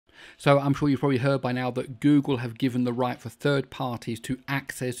So I'm sure you've probably heard by now that Google have given the right for third parties to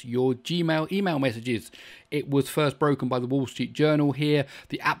access your Gmail email messages. It was first broken by the Wall Street Journal here,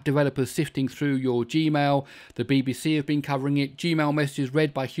 the app developers sifting through your Gmail, the BBC have been covering it, Gmail messages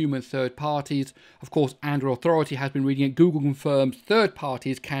read by human third parties. Of course, Android Authority has been reading it. Google confirms third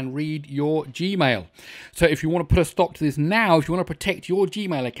parties can read your Gmail. So if you want to put a stop to this now, if you want to protect your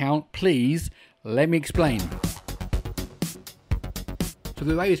Gmail account, please let me explain. So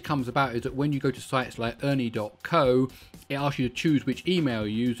the way this comes about is that when you go to sites like Ernie.co, it asks you to choose which email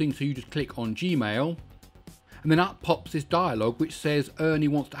you're using. So you just click on Gmail, and then up pops this dialog which says Ernie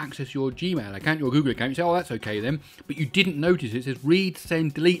wants to access your Gmail account, your Google account. You say, oh, that's okay then. But you didn't notice it says read,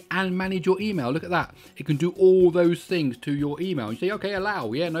 send, delete, and manage your email. Look at that. It can do all those things to your email. You say, okay,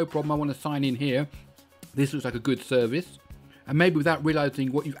 allow. Yeah, no problem. I want to sign in here. This looks like a good service. And maybe without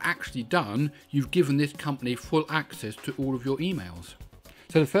realizing what you've actually done, you've given this company full access to all of your emails.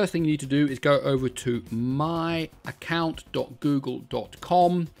 So the first thing you need to do is go over to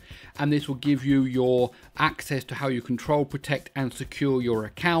myaccount.google.com, and this will give you your access to how you control, protect and secure your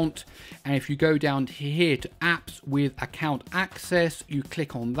account. And if you go down here to apps with account access, you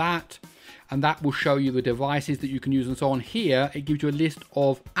click on that, and that will show you the devices that you can use and so on. Here it gives you a list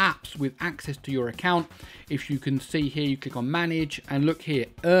of apps with access to your account. If you can see here, you click on manage, and look here,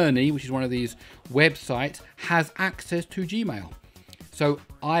 Ernie, which is one of these websites, has access to Gmail. So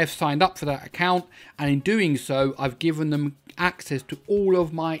I've signed up for that account, and in doing so, I've given them access to all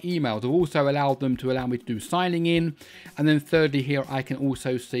of my emails. I've also allowed them to allow me to do signing in. And then thirdly here, I can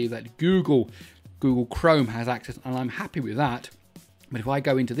also see that Google Chrome has access, and I'm happy with that. But if I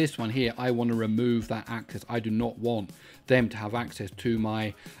go into this one here, I want to remove that access. I do not want them to have access to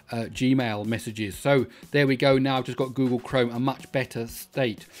my Gmail messages. So there we go. Now I've just got Google Chrome, a much better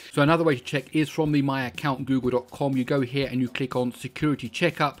state. So another way to check is from the myaccountgoogle.com. You go here and you click on security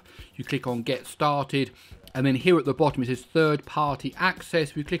checkup. You click on get started. And then here at the bottom it says third party access.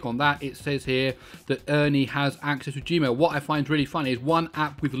 If you click on that, it says here that Ernie has access to Gmail. What I find really funny is one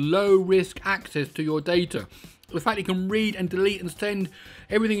app with low risk access to your data. The fact you can read and delete and send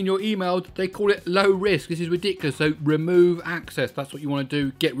everything in your email, they call it low risk. This is ridiculous. So remove access. That's what you want to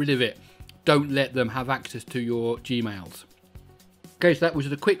do. Get rid of it. Don't let them have access to your Gmails. Okay, so that was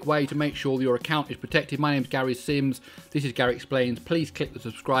just a quick way to make sure that your account is protected. My name is Gary Sims. This is Gary Explains. Please click the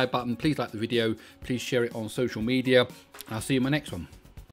subscribe button. Please like the video. Please share it on social media. I'll see you in my next one.